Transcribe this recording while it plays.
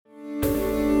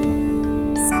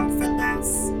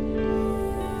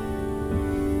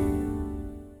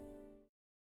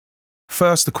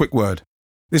First, a quick word.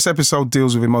 This episode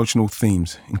deals with emotional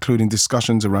themes, including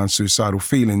discussions around suicidal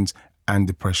feelings and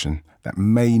depression that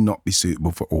may not be suitable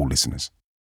for all listeners.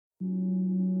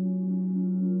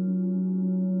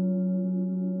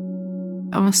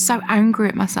 I was so angry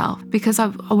at myself because I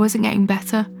wasn't getting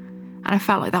better, and I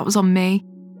felt like that was on me.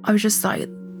 I was just like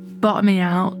bottoming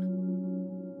out.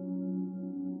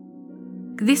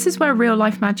 This is where real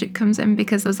life magic comes in,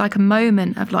 because there's like a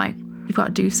moment of like, you've got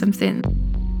to do something.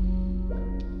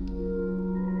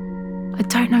 I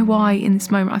don't know why in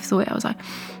this moment I thought it. I was like,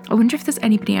 I wonder if there's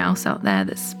anybody else out there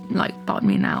that's like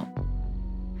bottoming out.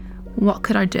 What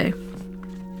could I do?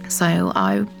 So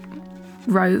I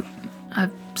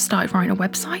started writing a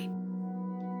website.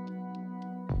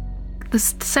 The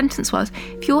sentence was,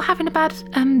 if you're having a bad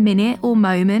minute or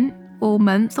moment or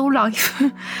month or life,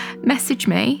 message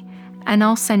me and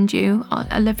I'll send you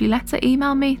a lovely letter.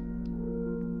 Email me.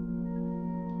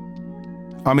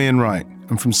 I'm Ian Wright,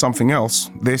 and from Something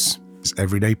Else, this is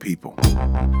Everyday People.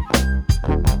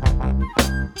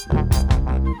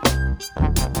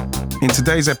 In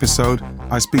today's episode,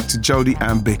 I speak to Jodie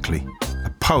Ann Bickley, a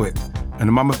poet and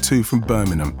a mum of two from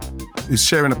Birmingham, who's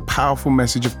sharing a powerful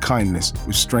message of kindness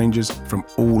with strangers from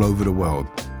all over the world,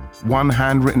 one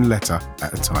handwritten letter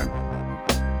at a time.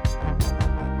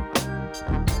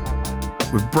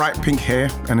 With bright pink hair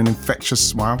and an infectious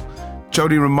smile,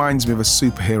 Jodie reminds me of a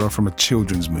superhero from a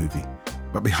children's movie.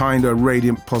 But behind her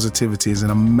radiant positivity is an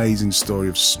amazing story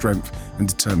of strength and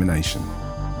determination.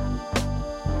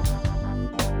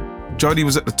 Jodie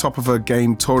was at the top of her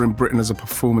game, touring Britain as a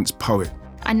performance poet.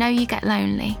 I know you get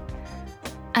lonely.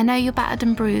 I know you're battered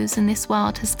and bruised, and this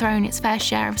world has thrown its fair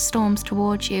share of storms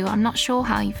towards you. I'm not sure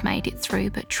how you've made it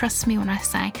through, but trust me when I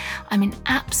say I'm in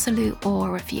absolute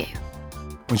awe of you.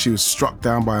 When she was struck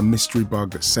down by a mystery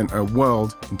bug that sent her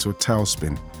world into a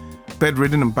tailspin.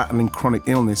 Bedridden and battling chronic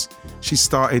illness, she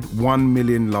started 1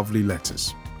 Million Lovely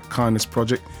Letters, a kindness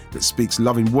project that speaks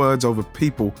loving words over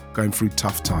people going through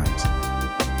tough times.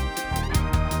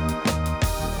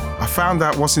 I found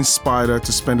out what's inspired her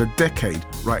to spend a decade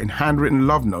writing handwritten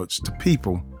love notes to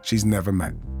people she's never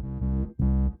met.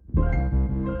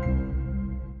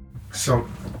 So,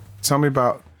 tell me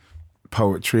about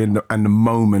poetry and the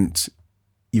moment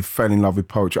you fell in love with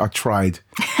poetry. I tried,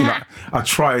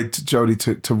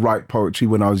 Jodie, to write poetry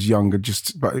when I was younger,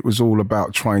 but it was all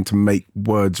about trying to make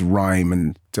words rhyme,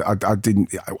 and I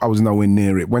was nowhere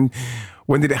near it. When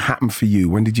did it happen for you?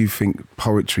 When did you think,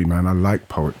 poetry, man, I like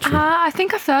poetry? I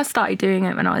think I first started doing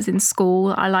it when I was in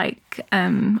school. I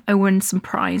won some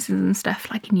prizes and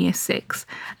stuff, like in year 6.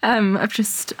 I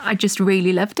just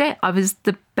really loved it. I was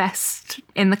the best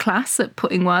in the class at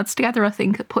putting words together, I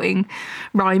think, at putting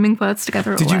rhyming words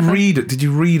together. Did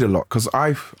you read a lot? Because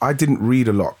I didn't read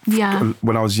a lot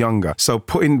when I was younger. So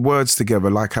putting words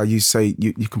together, like how you say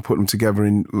you can put them together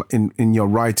in your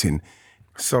writing.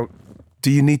 So do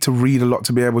you need to read a lot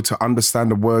to be able to understand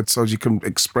the words so you can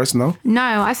express? No,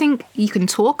 I think you can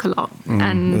talk a lot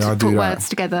and put words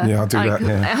together. Yeah, I do that,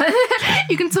 yeah.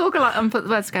 You can talk a lot and put the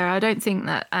words together. I don't think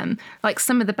that,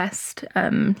 some of the best,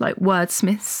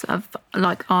 wordsmiths of,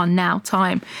 our now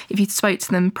time, if you spoke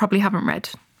to them, probably haven't read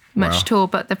much at all,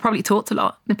 but they've probably talked a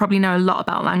lot. They probably know a lot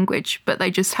about language, but they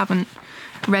just haven't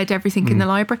read everything in the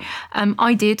library.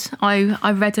 I did.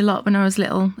 I read a lot when I was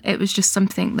little. It was just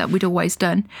something that we'd always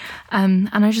done. And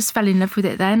I just fell in love with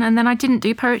it then. And then I didn't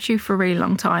do poetry for a really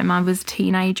long time. I was a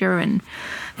teenager and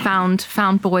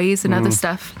found boys and other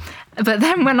stuff. But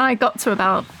then when I got to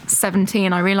about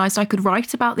 17, I realised I could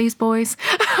write about these boys.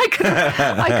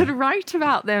 I could write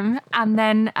about them. And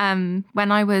then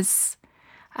when I was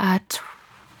 20,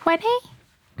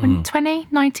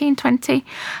 20,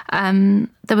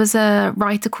 there was a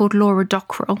writer called Laura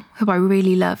Dockrell, who I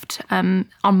really loved, on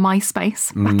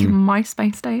MySpace, back in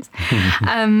MySpace days.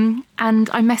 And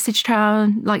I messaged her,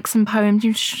 some poems.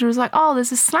 She was like, oh,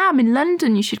 there's a slam in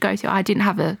London you should go to. I didn't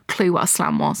have a clue what a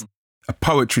slam was. A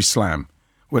poetry slam,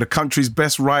 where the country's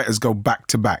best writers go back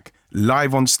to back,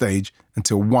 live on stage,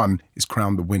 until one is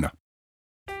crowned the winner.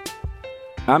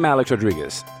 I'm Alex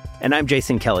Rodriguez. And I'm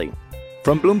Jason Kelly.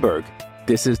 From Bloomberg,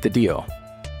 this is The Deal.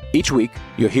 Each week,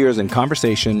 you'll hear us in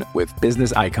conversation with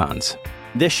business icons.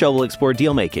 This show will explore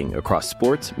deal-making across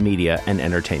sports, media, and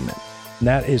entertainment.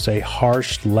 That is a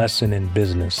harsh lesson in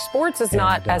business. Sports is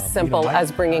not as simple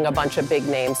as bringing a bunch of big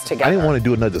names together. I didn't want to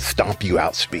do another stomp you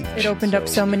out speech. It opened up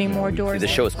so many more doors. The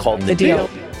show is called The Deal.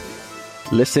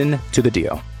 Listen to The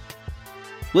Deal.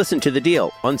 Listen to The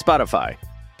Deal on Spotify.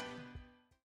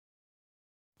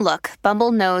 Look,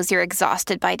 Bumble knows you're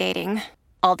exhausted by dating.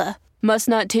 All the must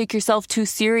not take yourself too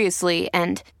seriously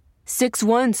and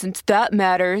 6'1" since that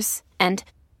matters. And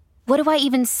What do I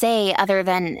even say other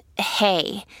than,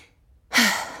 hey?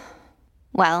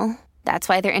 Well, that's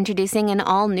why they're introducing an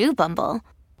all-new Bumble,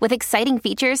 with exciting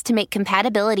features to make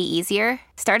compatibility easier,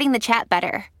 starting the chat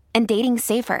better, and dating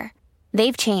safer.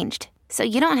 They've changed, so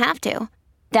you don't have to.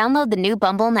 Download the new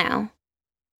Bumble now.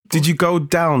 Did you go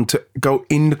down to go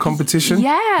in the competition?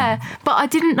 Yeah, but I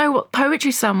didn't know what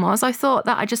Poetry Slam was. I thought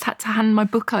that I just had to hand my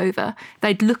book over.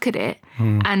 They'd look at it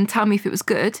and tell me if it was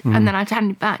good, and then I'd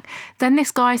hand it back. Then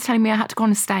this guy's telling me I had to go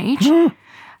on a stage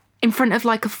in front of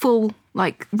like a full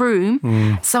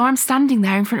room. So I'm standing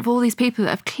there in front of all these people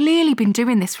that have clearly been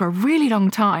doing this for a really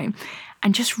long time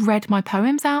and just read my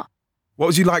poems out. What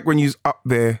was you like when you was up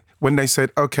there, when they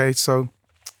said, okay, so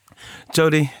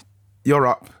Jodie, you're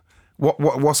up.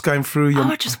 What's going through your...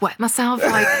 I just wet myself.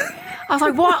 I was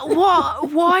like,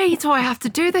 what? Why do I have to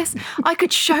do this? I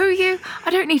could show you. I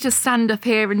don't need to stand up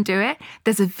here and do it.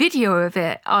 There's a video of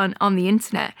it on the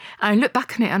internet. And I look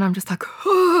back on it and I'm just like,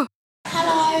 oh.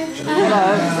 Hello.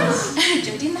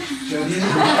 Jodie in the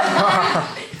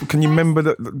house. Can you remember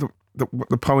the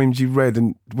poems you read,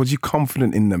 and was you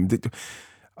confident in them?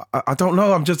 I don't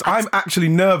know. I'm actually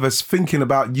nervous thinking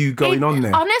about you going on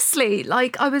there. Honestly,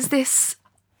 I was this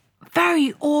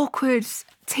very awkward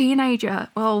teenager.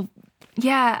 Well,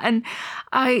 yeah, and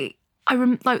I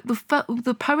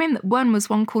the poem that won was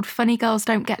one called "Funny Girls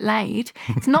Don't Get Laid."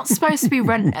 It's not supposed to be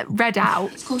read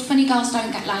out. It's called "Funny Girls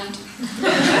Don't Get Laid."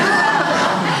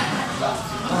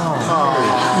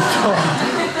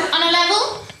 On a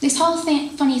level, this whole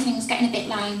funny thing was getting a bit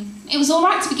lame. It was all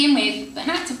right to begin with, but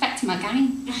now it's affecting my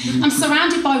game. I'm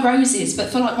surrounded by roses,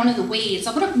 but for one of the weeds,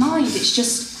 I wouldn't mind. It's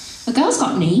just. The girl's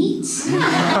got needs. All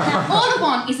I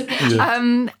want is a bit of...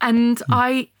 And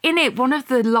in it, one of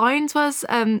the lines was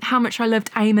how much I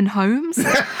loved Eamon Holmes,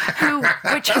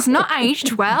 which has not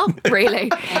aged well,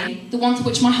 really. The one for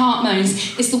which my heart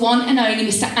moans is the one and only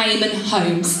Mr. Eamon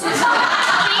Holmes. He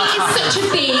is such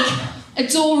a big,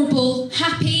 adorable,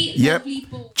 happy, lovely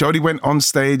boy. Jodie went on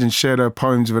stage and shared her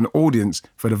poems with an audience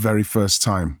for the very first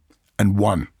time and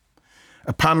won.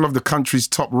 A panel of the country's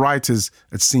top writers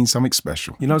had seen something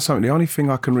special. You know something? The only thing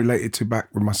I can relate it to back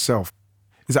with myself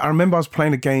is that I remember I was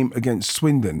playing a game against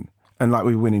Swindon and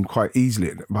we were winning quite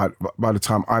easily by the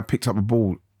time I picked up the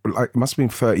ball. It must have been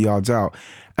 30 yards out.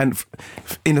 And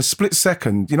in a split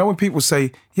second, you know when people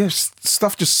say, yes,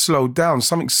 stuff just slowed down,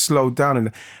 something slowed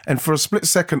down. And for a split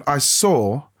second, I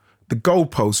saw the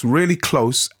goalpost really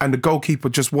close and the goalkeeper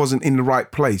just wasn't in the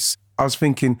right place. I was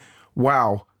thinking,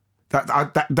 wow,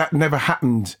 that never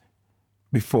happened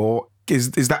before.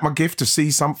 Is that my gift to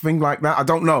see something like that? I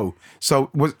don't know.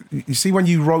 So you see when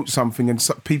you wrote something and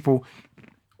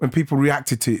when people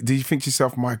reacted to it, do you think to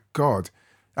yourself, my God,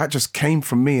 that just came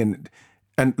from me and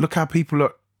look how people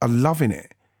are loving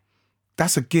it.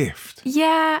 That's a gift.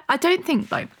 Yeah, I don't think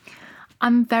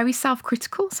I'm very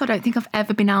self-critical, so I don't think I've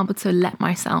ever been able to let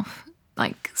myself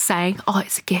say, oh,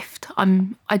 it's a gift.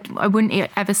 I wouldn't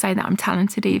ever say that I'm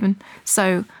talented even.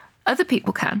 So other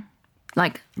people can.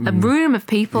 A room of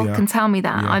people can tell me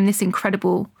that I'm this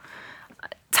incredible,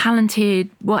 talented,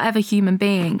 whatever human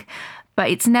being, but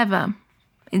it's never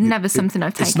something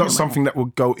I've taken It's not away. something that will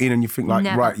go in and you think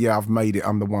Never. right, yeah, I've made it,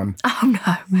 I'm the one. Oh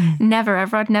no, never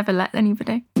ever. I'd never let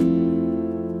anybody.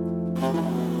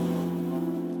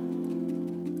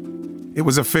 It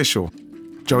was official.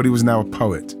 Jodie was now a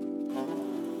poet.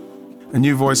 A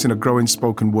new voice in a growing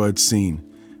spoken word scene.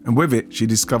 And with it, she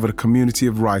discovered a community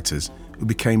of writers who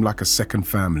became like a second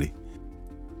family.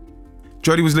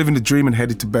 Jodie was living the dream and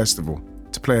headed to Bestival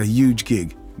to play a huge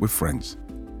gig with friends.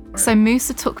 So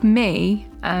Musa took me,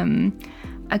 a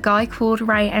guy called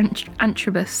Ray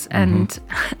Antrobus and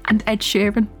Ed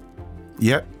Sheeran.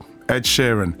 Yep, Ed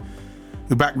Sheeran,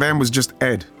 who back then was just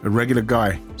Ed, a regular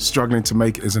guy struggling to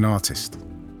make it as an artist.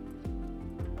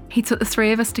 He took the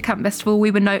three of us to Camp Bestival.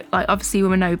 We were obviously we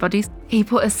were nobodies. He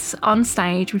put us on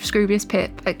stage with Scroobius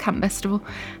Pip at Camp Bestival,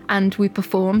 and we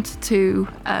performed to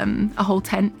a whole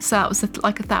tent. So that was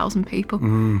 1,000 people.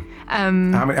 How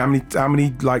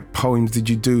many poems did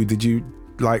you do? Did you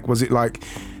was it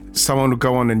someone would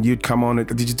go on and you'd come on?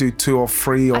 Did you do 2 or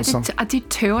 3 or something? I did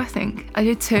 2, I think. I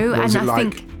did 2, What was and it I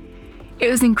like? think it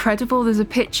was incredible. There's a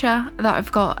picture that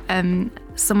I've got.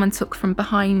 Someone took from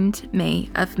behind me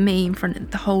of me in front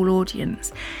of the whole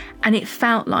audience, and it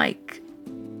felt like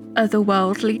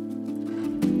otherworldly.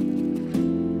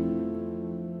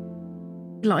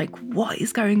 What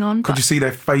is going on? Could you see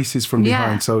their faces from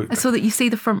behind? Yeah, So I saw that you see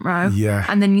the front row, Yeah.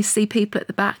 and then you see people at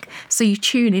the back, so you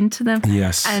tune into them.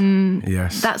 Yes. And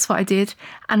Yes. that's what I did,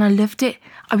 and I loved it.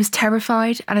 I was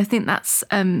terrified, and I think that's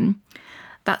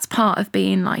that's part of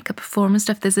being like a performer and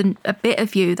stuff. There's a bit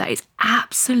of you that is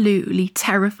absolutely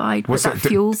terrified, but that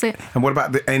fuels it. And what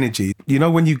about the energy? You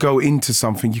know, when you go into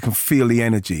something, you can feel the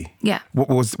energy. Yeah. What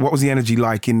was the energy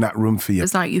like in that room for you? It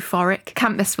was like euphoric.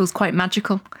 Camp Festival's quite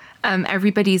magical.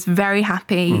 Everybody's very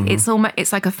happy. It's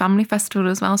like a family festival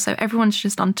as well, so everyone's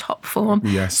just on top form.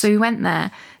 Yes. So we went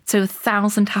there to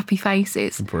 1,000 happy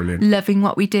faces. Brilliant. Loving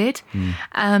what we did.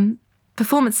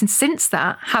 Performances since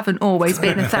that haven't always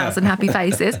been 1,000 happy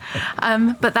faces,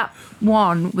 but that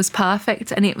one was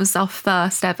perfect, and it was our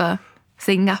first ever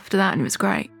thing after that, and it was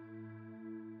great.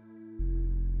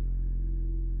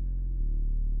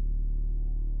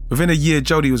 Within a year,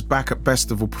 Jodie was back at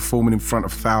Festival performing in front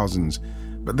of thousands,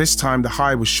 but this time the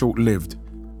high was short-lived.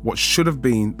 What should have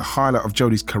been the highlight of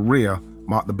Jodie's career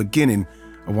marked the beginning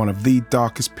of one of the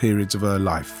darkest periods of her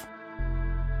life.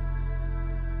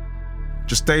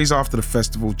 Just days after the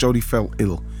festival, Jodie fell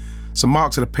ill. Some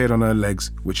marks had appeared on her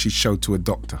legs, which she showed to a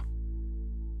doctor.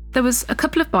 There was a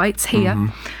couple of bites here,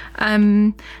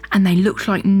 and they looked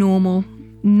like normal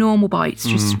bites,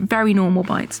 just very normal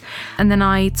bites. And then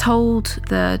I told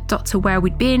the doctor where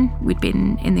we'd been. We'd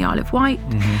been in the Isle of Wight,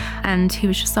 and he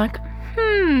was just like,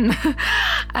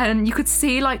 and you could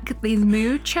see like the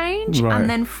mood change. Right. And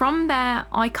then from there,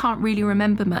 I can't really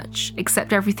remember much,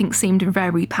 except everything seemed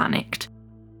very panicked.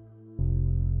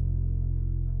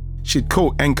 She'd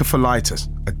caught encephalitis,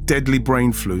 a deadly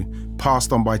brain flu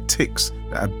passed on by ticks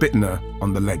that had bitten her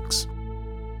on the legs.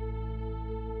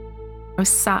 I was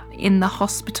sat in the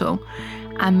hospital,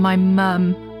 and my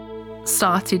mum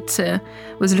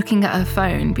was looking at her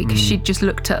phone because she'd just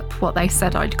looked up what they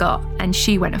said I'd got, and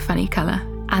she went a funny colour.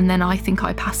 And then I think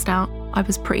I passed out. I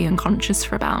was pretty unconscious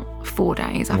for about 4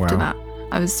 days after that.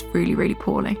 I was really, really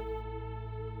poorly.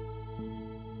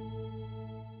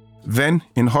 Then,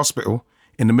 in hospital,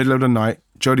 in the middle of the night,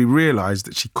 Jodie realised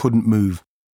that she couldn't move.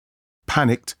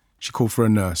 Panicked, she called for a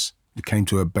nurse who came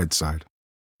to her bedside.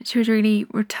 She was really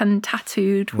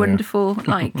tattooed, wonderful,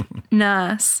 like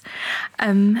nurse.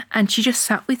 And she just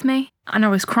sat with me, and I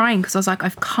was crying because I was like, I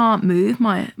can't move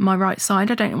my right side.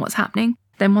 I don't know what's happening.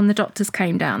 Then when the doctors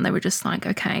came down, they were just like,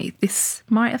 okay, this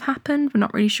might have happened. We're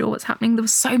not really sure what's happening. There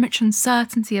was so much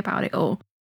uncertainty about it all.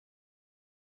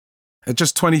 At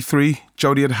just 23,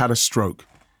 Jodie had had a stroke.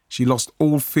 She lost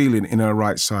all feeling in her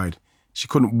right side. She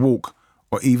couldn't walk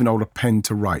or even hold a pen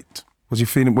to write. Was you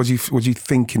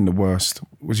thinking the worst?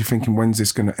 Was you thinking, when's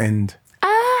this going to end?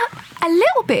 A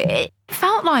little bit. It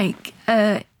felt like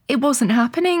it wasn't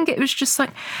happening. It was just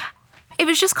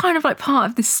kind of like part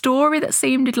of this story that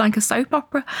seemed like a soap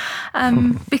opera.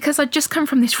 Because I'd just come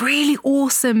from this really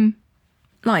awesome,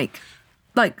 like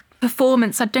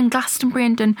performance. I'd done Glastonbury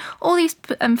and done all these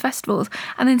festivals,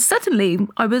 and then suddenly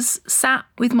I was sat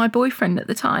with my boyfriend at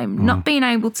the time, not being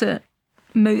able to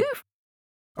move.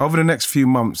 Over the next few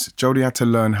months, Jodie had to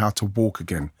learn how to walk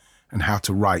again and how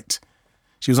to write.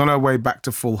 She was on her way back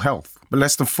to full health, but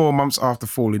less than 4 months after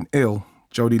falling ill,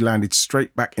 Jodie landed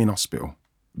straight back in hospital,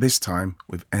 this time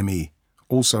with ME,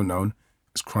 also known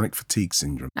as chronic fatigue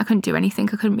syndrome. I couldn't do anything.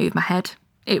 I couldn't move my head.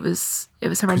 It was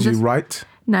horrendous. Could you write?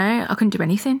 No, I couldn't do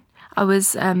anything. I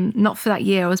was, not for that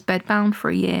year, I was bedbound for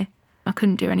a year. I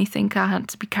couldn't do anything. I had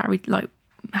to be carried, like,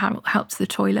 helped to the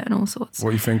toilet and all sorts.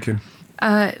 What are you thinking?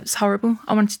 It was horrible.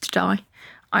 I wanted to die.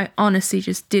 I honestly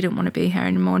just didn't want to be here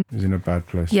anymore. It was in a bad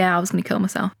place. Yeah, I was going to kill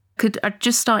myself. I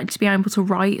just started to be able to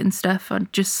write and stuff. I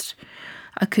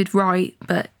could write,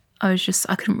 but I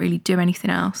couldn't really do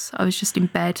anything else. I was just in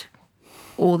bed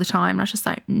all the time. And I was just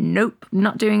like, nope, I'm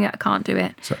not doing it. I can't do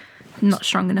it. So, I'm not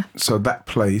strong enough. So that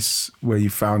place where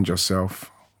you found yourself,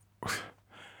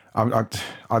 I don't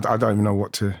even know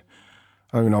what to.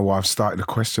 I don't even know why I've started a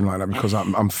question like that, because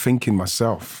I'm thinking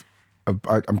myself. I'm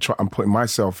putting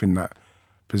myself in that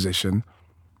position,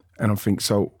 and I'm thinking,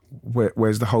 so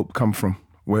where's the hope come from?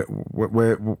 Where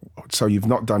so you've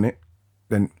not done it,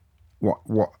 then what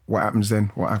happens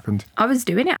then? What happened? I was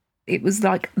doing it. It was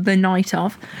like the night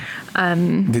of.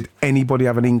 Did anybody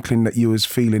have an inkling that you was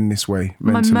feeling this way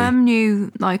mentally? My mum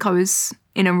knew like I was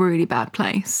in a really bad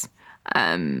place,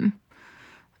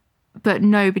 but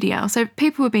nobody else. So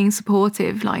people were being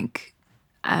supportive, like,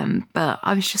 but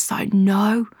I was just like,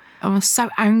 no. I was so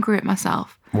angry at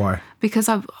myself. Why? Because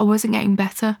I wasn't getting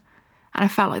better, and I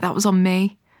felt like that was on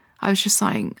me. I was just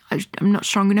like, I'm not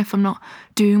strong enough. I'm not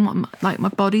doing what, my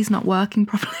body's not working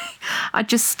properly. I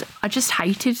just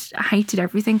hated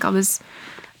everything. I was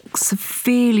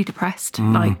severely depressed.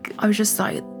 Like, I was just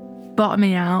like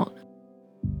bottoming out.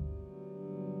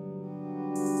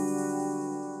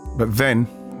 But then,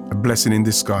 a blessing in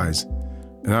disguise,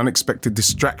 an unexpected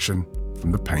distraction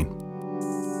from the pain.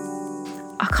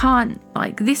 I can't,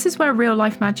 like, this is where real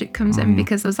life magic comes in,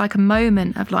 because there was like a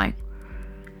moment of like,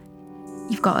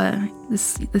 you've got to,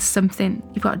 there's something,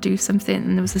 you've got to do something.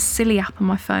 And there was a silly app on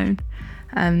my phone.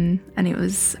 And it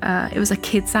was a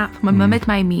kids app. My mum had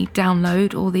made me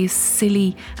download all these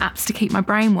silly apps to keep my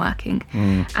brain working.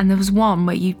 And there was one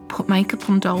where you put makeup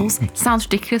on dolls. It sounds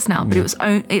ridiculous now, but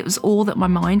it was all that my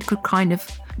mind could kind of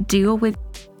deal with.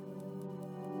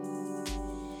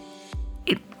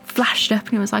 It flashed up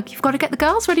and it was like, you've got to get the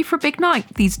girls ready for a big night.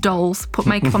 These dolls, put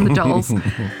makeup on the dolls. And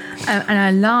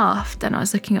I laughed and I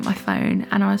was looking at my phone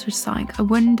and I was just like, I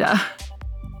wonder...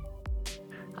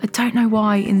 I don't know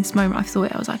why in this moment I thought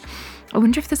it. I was like, I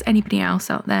wonder if there's anybody else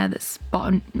out there that's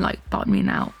bottoming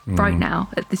out right now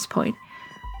at this point.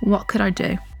 What could I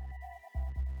do?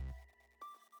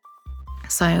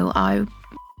 So I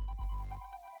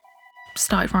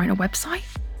started writing a website.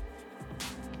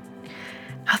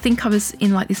 I think I was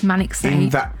in like this manic state. In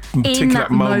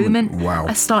that moment. Wow.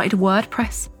 I started a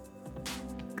WordPress.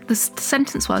 The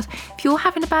sentence was, if you're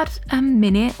having a bad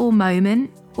minute or moment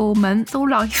or month or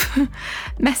life,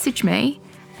 message me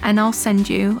and I'll send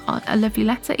you a lovely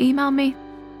letter. Email me.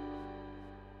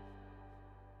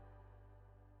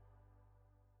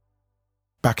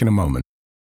 Back in a moment.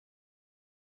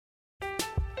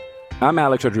 I'm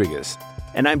Alex Rodriguez.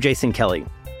 And I'm Jason Kelly.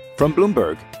 From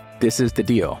Bloomberg, this is The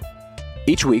Deal.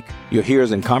 Each week, you'll hear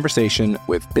us in conversation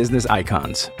with business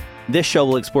icons. This show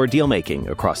will explore deal-making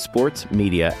across sports,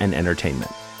 media, and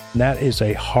entertainment. That is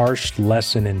a harsh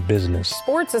lesson in business.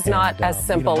 Sports is not as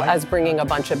simple as bringing a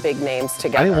bunch of big names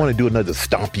together. I didn't want to do another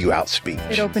stomp you out speech.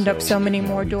 It opened up so many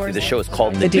more doors. The show is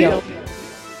called The Deal.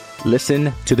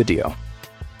 Listen to The Deal.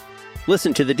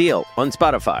 Listen to The Deal on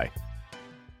Spotify.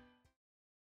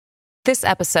 This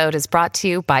episode is brought to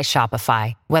you by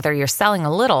Shopify. Whether you're selling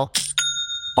a little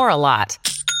or a lot,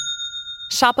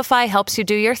 Shopify helps you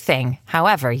do your thing,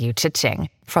 however you cha-ching.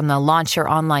 From the launch your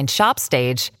online shop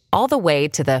stage, all the way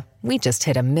to the we just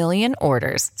hit 1 million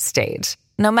orders stage.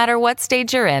 No matter what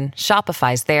stage you're in,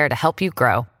 Shopify's there to help you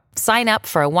grow. Sign up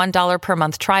for a $1 per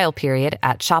month trial period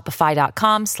at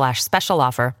shopify.com/special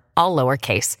offer, all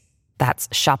lowercase. That's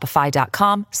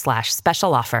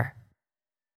shopify.com/special offer.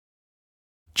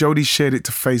 Jodie shared it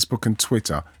to Facebook and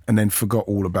Twitter and then forgot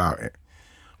all about it.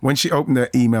 When she opened her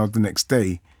email the next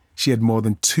day, she had more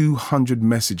than 200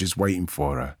 messages waiting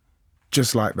for her.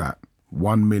 Just like that,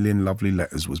 1 million lovely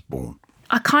letters was born.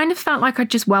 I kind of felt like I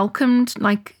just welcomed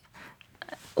like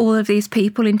all of these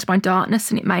people into my darkness,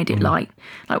 and it made it light.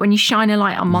 Like when you shine a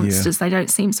light on monsters, they don't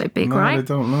seem so big, right? No, they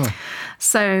don't know.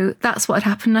 So that's what had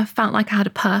happened. I felt like I had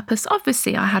a purpose.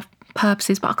 Obviously, I had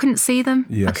purposes, but I couldn't see them.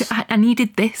 Yes. I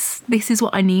needed this. This is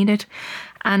what I needed.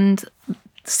 And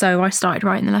so I started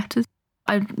writing the letters.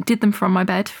 I did them from my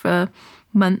bed for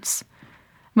months.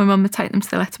 My mum would take them to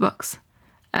the letterbox.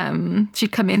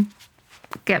 She'd come in,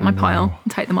 get my pile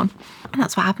and take them on. And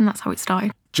that's what happened. That's how it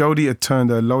started. Jodie had turned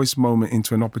her lowest moment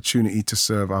into an opportunity to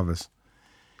serve others.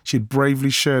 She had bravely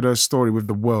shared her story with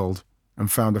the world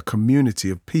and found a community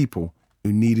of people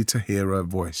who needed to hear her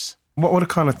voice. What were the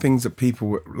kind of things that people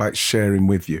were like sharing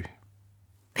with you?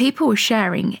 People were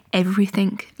sharing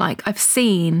everything. Like I've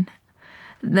seen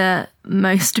the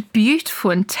most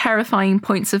beautiful and terrifying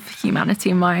points of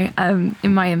humanity in my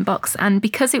inbox, and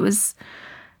because it was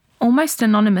almost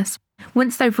anonymous,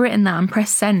 once they've written that and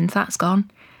pressed send, that's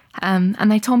gone.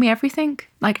 And they told me everything.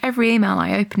 Like every email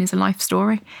I open is a life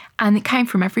story, and it came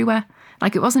from everywhere.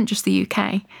 Like it wasn't just the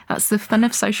UK. That's the fun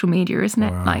of social media, isn't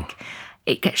it? Wow. Like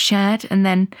it gets shared, and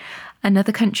then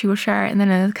another country will share it, and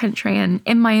then another country. And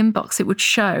in my inbox, it would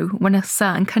show when a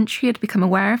certain country had become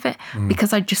aware of it,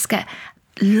 because I'd just get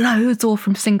loads all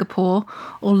from Singapore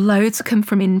or loads come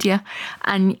from India,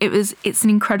 and it's an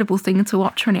incredible thing to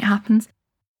watch when it happens.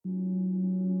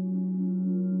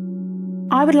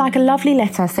 I would like a lovely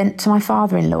letter sent to my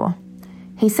father-in-law.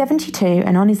 He's 72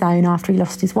 and on his own after he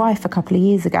lost his wife a couple of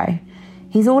years ago.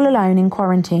 He's all alone in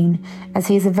quarantine, as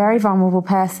he is a very vulnerable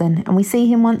person, and we see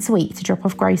him once a week to drop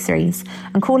off groceries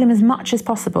and call him as much as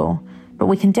possible, but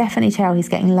we can definitely tell he's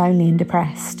getting lonely and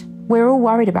depressed. We're all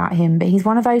worried about him, but he's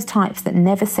one of those types that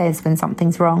never says when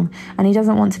something's wrong, and he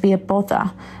doesn't want to be a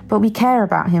bother, but we care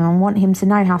about him and want him to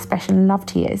know how special and loved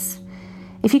he is.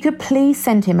 If you could please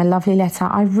send him a lovely letter,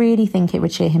 I really think it would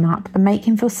cheer him up and make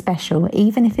him feel special,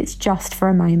 even if it's just for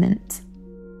a moment.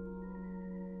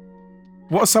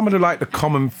 What are some of the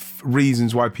common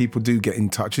reasons why people do get in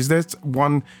touch? Is there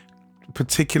one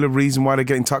particular reason why they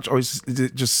get in touch, or is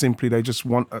it just simply they just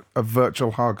want a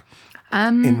virtual hug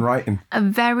in writing? A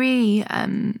very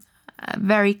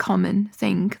common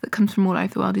thing that comes from all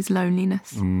over the world is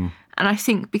loneliness. And I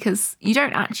think because you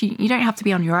don't have to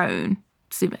be on your own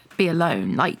to be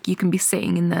alone. Like, you can be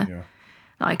sitting in the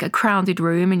like a crowded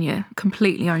room and you're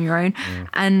completely on your own.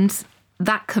 And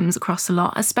that comes across a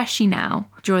lot, especially now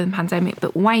during the pandemic,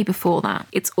 but way before that.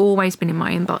 It's always been in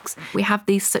my inbox. We have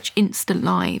these such instant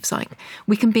lives. Like,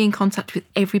 we can be in contact with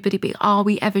everybody, but are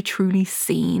we ever truly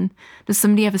seen? Does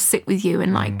somebody ever sit with you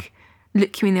and like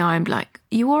look you in the eye and be like,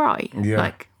 "Are you all right?"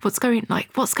 Like, what's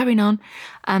going on?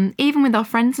 Even with our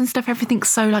friends and stuff, everything's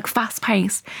so like fast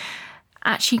paced.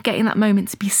 Actually getting that moment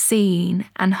to be seen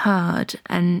and heard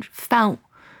and felt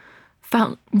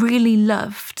really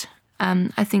loved.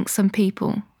 I think some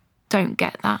people don't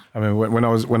get that. I mean, when I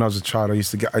was a child, I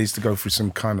used to go through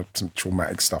some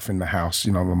traumatic stuff in the house.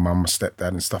 You know, my mum, my stepdad,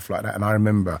 and stuff like that. And I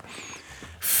remember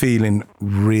feeling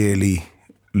really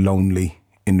lonely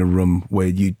in the room where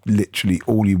you literally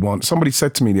all you want. Somebody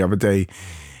said to me the other day,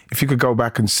 if you could go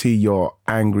back and see your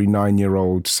angry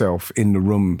 9-year-old self in the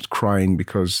room crying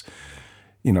because,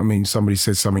 you know what I mean, somebody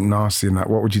said something nasty and that,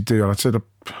 what would you do? And I said, I'd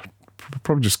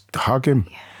probably just hug him.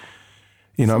 Yeah.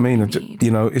 You know what I mean? You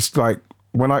know, it's like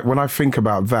when I think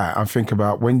about that, I think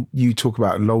about when you talk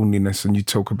about loneliness and you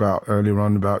talk about earlier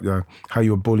on about how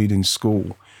you were bullied in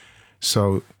school.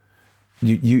 So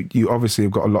you obviously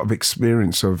have got a lot of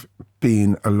experience of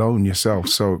being alone yourself.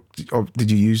 So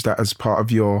did you use that as part of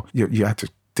you had to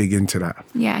dig into that?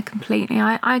 Yeah, completely.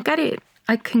 I get it.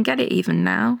 I can get it even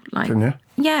now. Like, can you?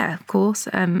 Yeah, of course.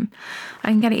 I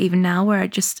can get it even now where I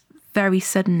just very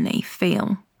suddenly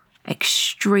feel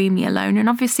extremely alone. And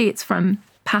obviously it's from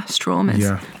past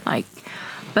traumas.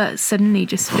 But suddenly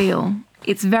just feel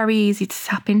it's very easy to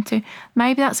tap into.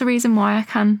 Maybe that's the reason why I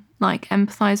can like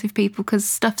empathise with people, because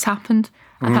stuff's happened.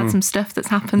 I've had some stuff that's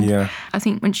happened. Yeah. I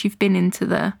think once you've been into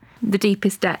the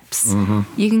deepest depths,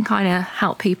 you can kind of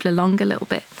help people along a little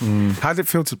bit. How does it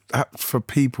feel for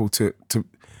people to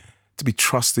be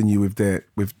trusting you with their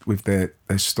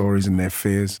stories and their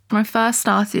fears? When I first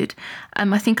started,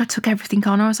 I think I took everything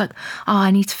on. I was like, I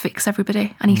need to fix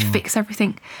everybody. I need to fix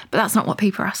everything. But that's not what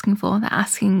people are asking for. They're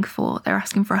asking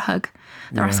for a hug.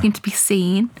 They're asking to be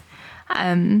seen.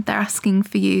 They're asking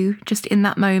for you just in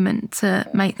that moment to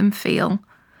make them feel,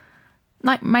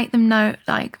 like make them know,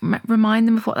 like remind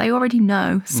them of what they already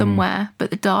know somewhere, but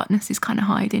the darkness is kind of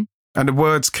hiding. And the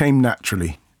words came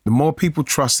naturally. The more people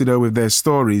trusted her with their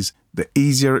stories, the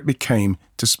easier it became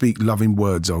to speak loving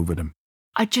words over them.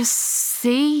 I just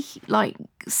see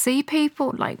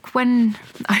people, like when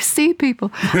I see people,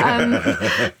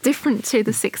 different to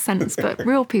the Sixth Sense, but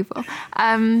real people.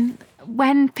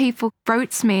 When people wrote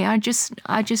to me, I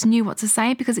just knew what to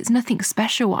say, because it's nothing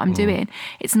special what I'm doing.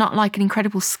 It's not like an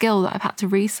incredible skill that I've had to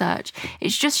research.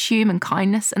 It's just human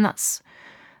kindness, and that's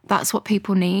what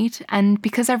people need. And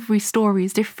because every story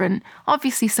is different,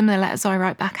 obviously some of the letters I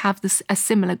write back have a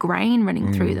similar grain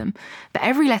running through them, but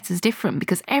every letter is different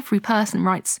because every person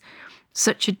writes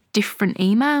such a different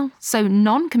email, so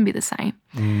none can be the same.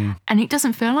 And it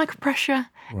doesn't feel like a pressure.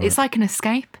 Right. It's like an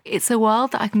escape. It's a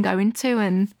world that I can go into,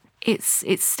 and it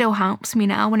still helps me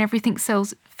now when everything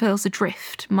feels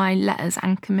adrift. My letters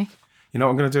anchor me. You know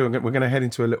what I'm going to do? We're going to head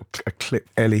into a clip.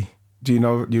 Ellie, do you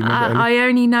remember Ellie? I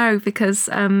only know because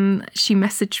she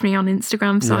messaged me on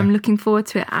Instagram, so I'm looking forward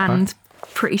to it, and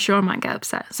pretty sure I might get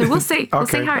upset. So we'll see. We'll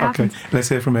see how it happens. Let's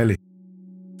hear from Ellie.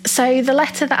 So the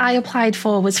letter that I applied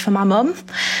for was for my mum.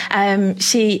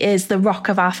 She is the rock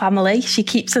of our family. She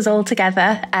keeps us all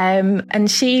together. And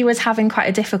she was having quite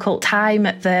a difficult time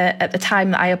at the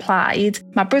time that I applied.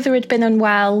 My brother had been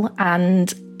unwell,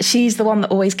 and she's the one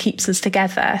that always keeps us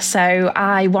together. So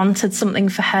I wanted something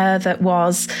for her that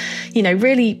was,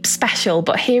 really special,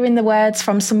 but hearing the words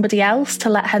from somebody else to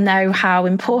let her know how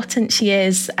important she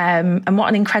is, and what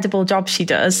an incredible job she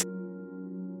does.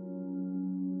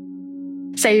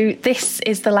 So this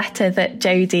is the letter that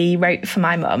Jodie wrote for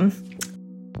my mum.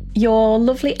 Your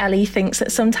lovely Ellie thinks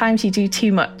that sometimes you do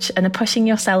too much and are pushing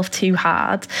yourself too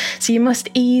hard, so you must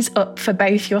ease up for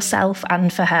both yourself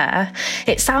and for her.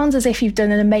 It sounds as if you've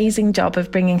done an amazing job of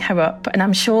bringing her up, and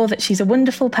I'm sure that she's a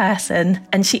wonderful person,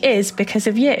 and she is because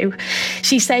of you.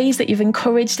 She says that you've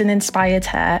encouraged and inspired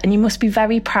her, and you must be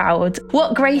very proud.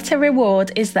 What greater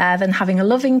reward is there than having a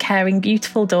loving, caring,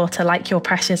 beautiful daughter like your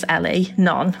precious Ellie?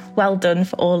 None. Well done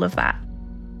for all of that.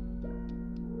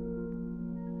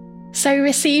 So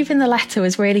receiving the letter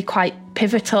was really quite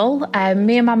pivotal.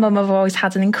 Me and my mum have always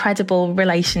had an incredible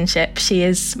relationship. She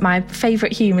is my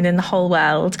favourite human in the whole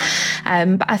world.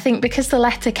 But I think because the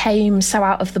letter came so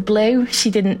out of the blue,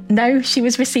 she didn't know she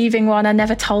was receiving one. I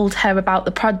never told her about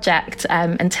the project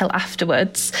until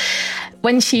afterwards.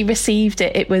 when she received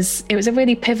it, it was a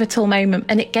really pivotal moment,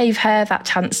 and it gave her that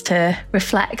chance to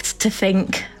reflect, to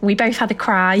think. We both had a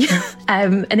cry,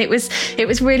 and it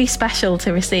was really special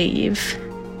to receive.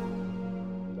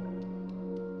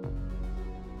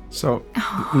 So,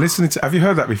 listening to, have you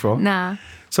heard that before? Nah.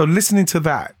 So listening to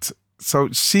that, so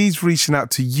she's reaching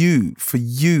out to you for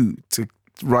you to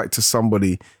write to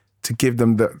somebody to give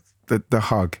them the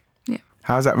hug. Yeah.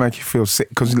 How does that make you feel sick?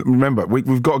 Because remember,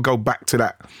 we've got to go back to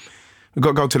that. We've got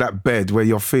to go to that bed where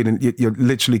you're feeling, you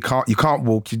literally can't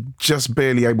walk, you're just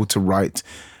barely able to write,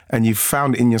 and you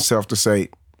found it in yourself to say,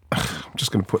 I'm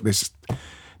just going to put this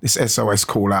SOS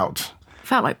call out.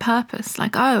 Felt like purpose,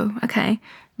 like, oh, okay,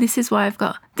 this is why I've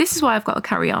got to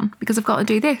carry on, because I've got to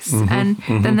do this. Then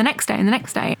the next day and the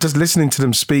next day. Just listening to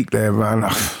them speak there, man.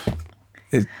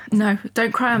 No,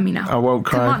 don't cry on me now. I won't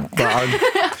cry. But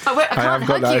I can't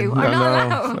hug you. I'm not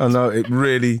allowed. I know. It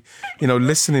really,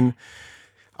 listening.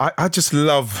 I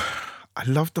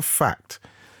love the fact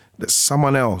that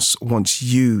someone else wants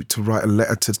you to write a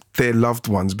letter to their loved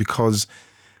ones, because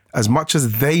as much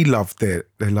as they love their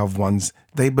loved ones,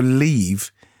 they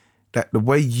believe that the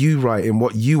way you write and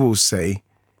what you will say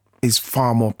is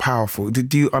far more powerful.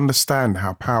 Do you understand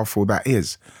how powerful that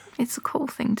is? It's a cool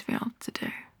thing to be able to do.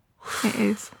 It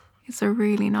is. It's a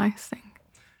really nice thing.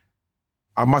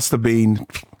 I must have been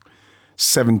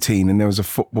 17, and there was a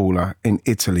footballer in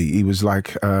Italy. He was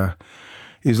like a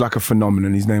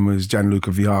phenomenon. His name was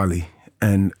Gianluca Vialli,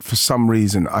 and for some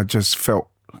reason, I just felt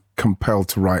compelled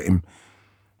to write him.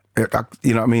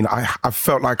 You know what I mean? I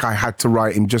felt like I had to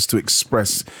write him just to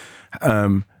express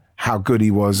how good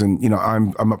he was, and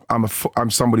I'm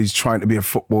somebody who's trying to be a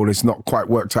footballer. It's not quite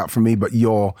worked out for me, but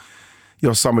you're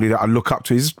somebody that I look up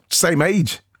to. He's the same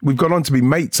age. We've gone on to be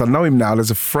mates. I know him now as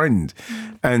a friend,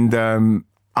 and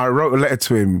I wrote a letter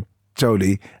to him,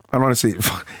 Jodie, and honestly,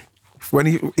 when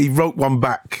he wrote one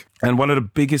back, and one of the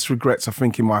biggest regrets I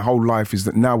think in my whole life is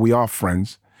that now we are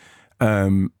friends.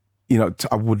 I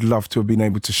would love to have been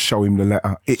able to show him the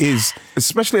letter. It is,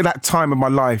 especially at that time of my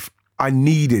life, I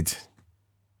needed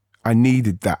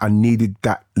that. I needed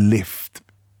that lift.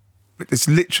 It's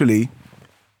literally,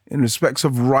 in respects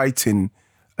of writing,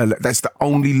 that's the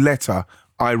only letter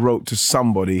I wrote to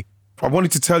somebody. I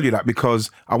wanted to tell you that because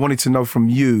I wanted to know from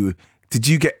you, did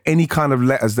you get any kind of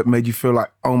letters that made you feel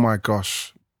like, oh my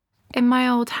gosh? In my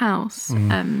old house,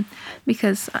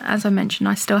 because as I mentioned,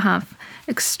 I still have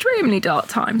extremely dark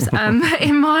times.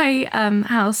 In my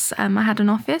house, I had an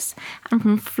office, and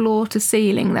from floor to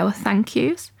ceiling, there were thank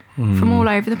yous from all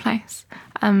over the place.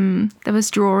 There was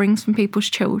drawings from people's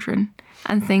children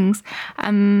and things,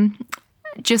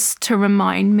 just to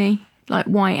remind me like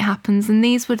why it happens. And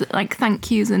these were like thank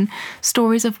yous and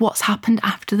stories of what's happened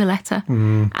after the letter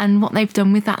and what they've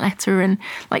done with that letter. And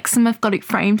like some have got it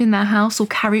framed in their house or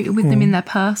carry it with them in their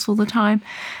purse all the time.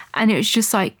 And it was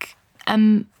just like,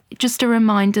 just a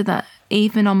reminder that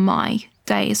even on my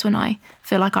days when I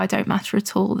feel like I don't matter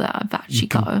at all, that I've actually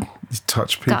got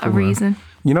a reason.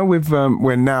 You know,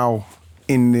 we're now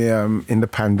in the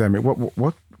pandemic.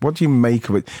 What do you make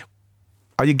of it?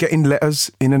 Are you getting letters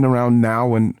in and around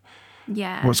now, and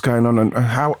what's going on, and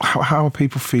how are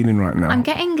people feeling right now? I'm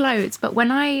getting loads, but when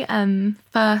when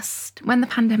the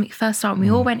pandemic first started,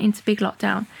 we all went into big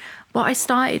lockdown. What I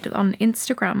started on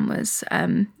Instagram was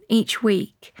each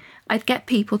week I'd get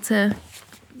people to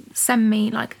send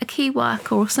me like a key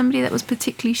worker or somebody that was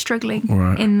particularly struggling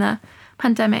in the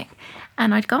pandemic,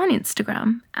 and I'd go on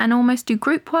Instagram and almost do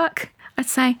group work. I'd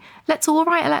say, let's all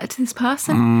write a letter to this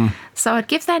person. So I'd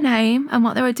give their name and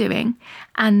what they were doing.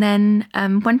 And then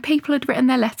when people had written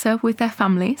their letter with their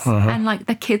families and like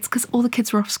their kids, because all the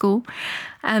kids were off school,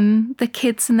 the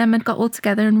kids and them had got all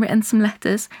together and written some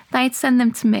letters. They'd send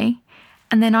them to me.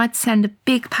 And then I'd send a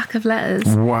big pack of letters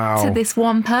to this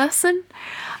one person.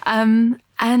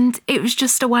 And it was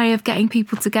just a way of getting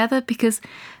people together because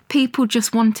people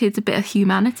just wanted a bit of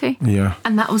humanity. Yeah.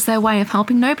 And that was their way of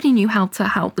helping. Nobody knew how to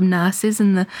help the nurses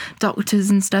and the doctors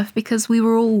and stuff because we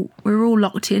were all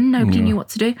locked in. Nobody knew what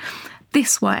to do.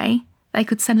 This way, they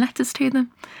could send letters to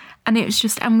them. And it was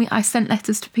just, I sent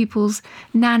letters to people's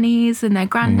nannies and their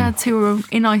granddads who were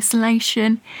in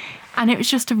isolation. And it was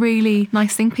just a really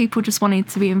nice thing. People just wanted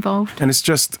to be involved. And it's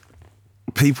just,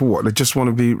 people, they just want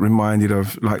to be reminded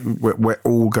of, like, we're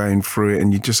all going through it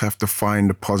and you just have to find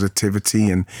the positivity.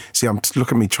 And see,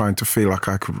 look at me trying to feel like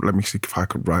let me see if I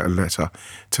could write a letter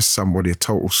to somebody, a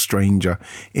total stranger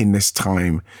in this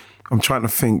time. I'm trying to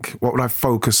think, what would I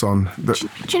focus on? Do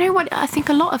you know what I think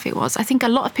a lot of it was? I think a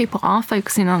lot of people are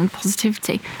focusing on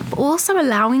positivity, but also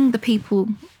allowing the people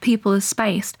as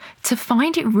space to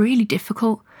find it really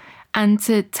difficult and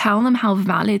to tell them how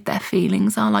valid their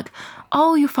feelings are. Like,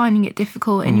 oh, you're finding it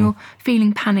difficult and you're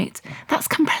feeling panicked, that's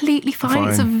completely fine.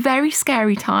 It's a very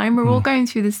scary time. We're all going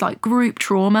through this like group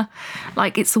trauma.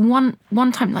 Like it's one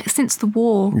time, like since the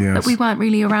war that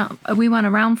we weren't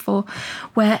around for,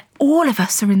 where all of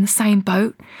us are in the same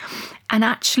boat, and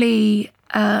actually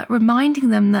reminding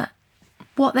them that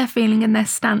what they're feeling and their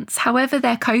stance, however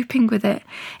they're coping with it,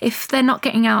 if they're not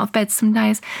getting out of bed some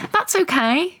days, that's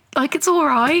okay. Like, it's all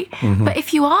right. But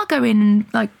if you are going and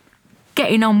like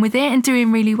getting on with it and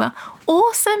doing really well,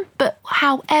 awesome. But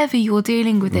however you're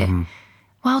dealing with it,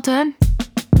 well done.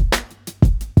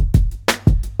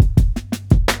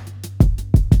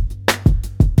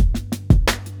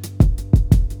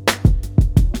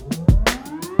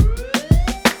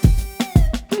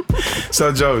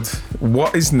 So, Jode,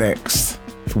 what is next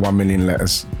for 1 million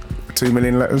letters? 2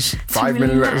 million letters? 5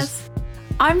 million letters?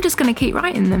 I'm just going to keep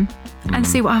writing them and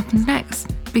see what happens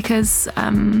next, because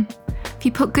if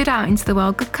you put good out into the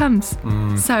world, good comes.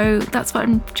 So that's what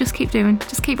I'm just keep doing.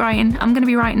 Just keep writing. I'm going to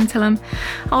be writing until I'm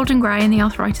old and grey and the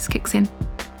arthritis kicks in.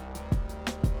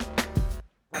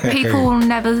 People will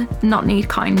never not need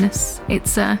kindness.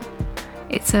 It's a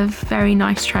very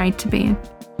nice trade to be in.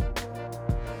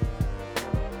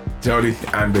 Jodie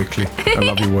Ann Bickley, I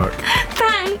love your work.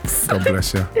 Thanks. God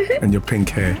bless you. And your pink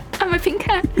hair. And my pink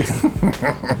hair.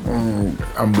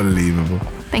 Unbelievable.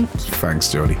 Thank you. Thanks,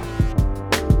 Jodie.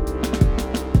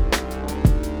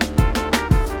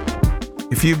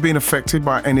 If you've been affected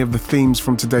by any of the themes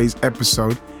from today's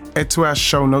episode, head to our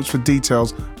show notes for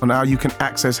details on how you can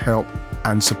access help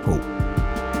and support.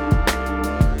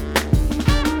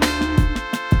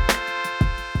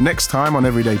 Next time on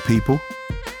Everyday People,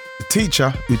 the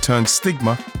teacher who turned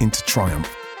stigma into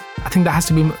triumph. I think that has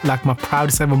to be like my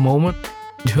proudest ever moment.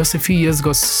 Just a few years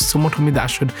ago, someone told me that I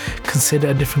should consider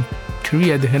a different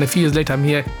career, and a few years later I'm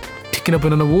here picking up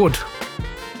an award.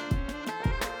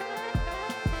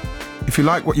 If you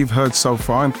like what you've heard so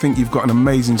far and think you've got an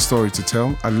amazing story to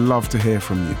tell, I'd love to hear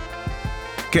from you.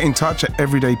 Get in touch at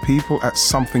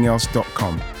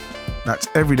everydaypeople@somethingelse.com. That's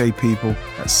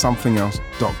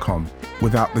everydaypeople@somethingelse.com,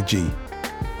 without the G.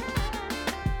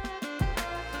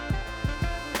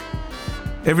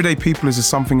 Everyday People is a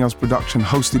Something Else production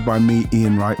hosted by me,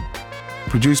 Ian Wright.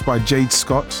 Produced by Jade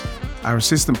Scott. Our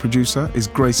assistant producer is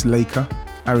Grace Laker.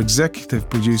 Our executive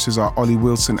producers are Ollie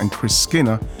Wilson and Chris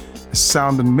Skinner. The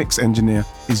sound and mix engineer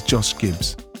is Josh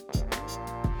Gibbs.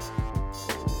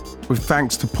 With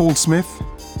thanks to Paul Smith,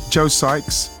 Joe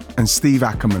Sykes, and Steve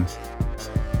Ackerman.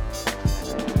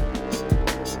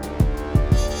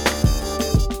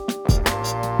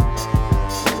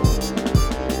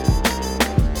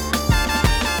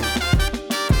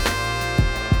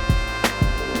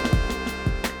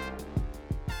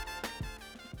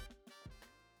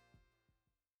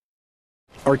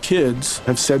 Our kids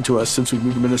have said to us since we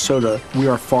moved to Minnesota, we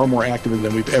are far more active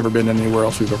than we've ever been anywhere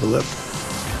else we've ever lived.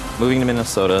 Moving to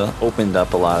Minnesota opened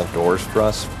up a lot of doors for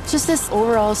us. Just this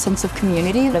overall sense of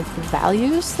community, of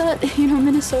values that,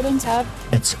 Minnesotans have.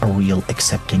 It's a real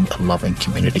accepting, loving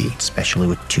community, especially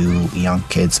with 2 young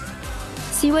kids.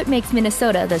 See what makes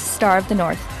Minnesota the star of the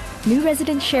North. New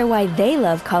residents share why they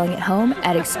love calling it home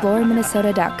at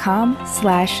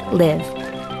exploreminnesota.com/live.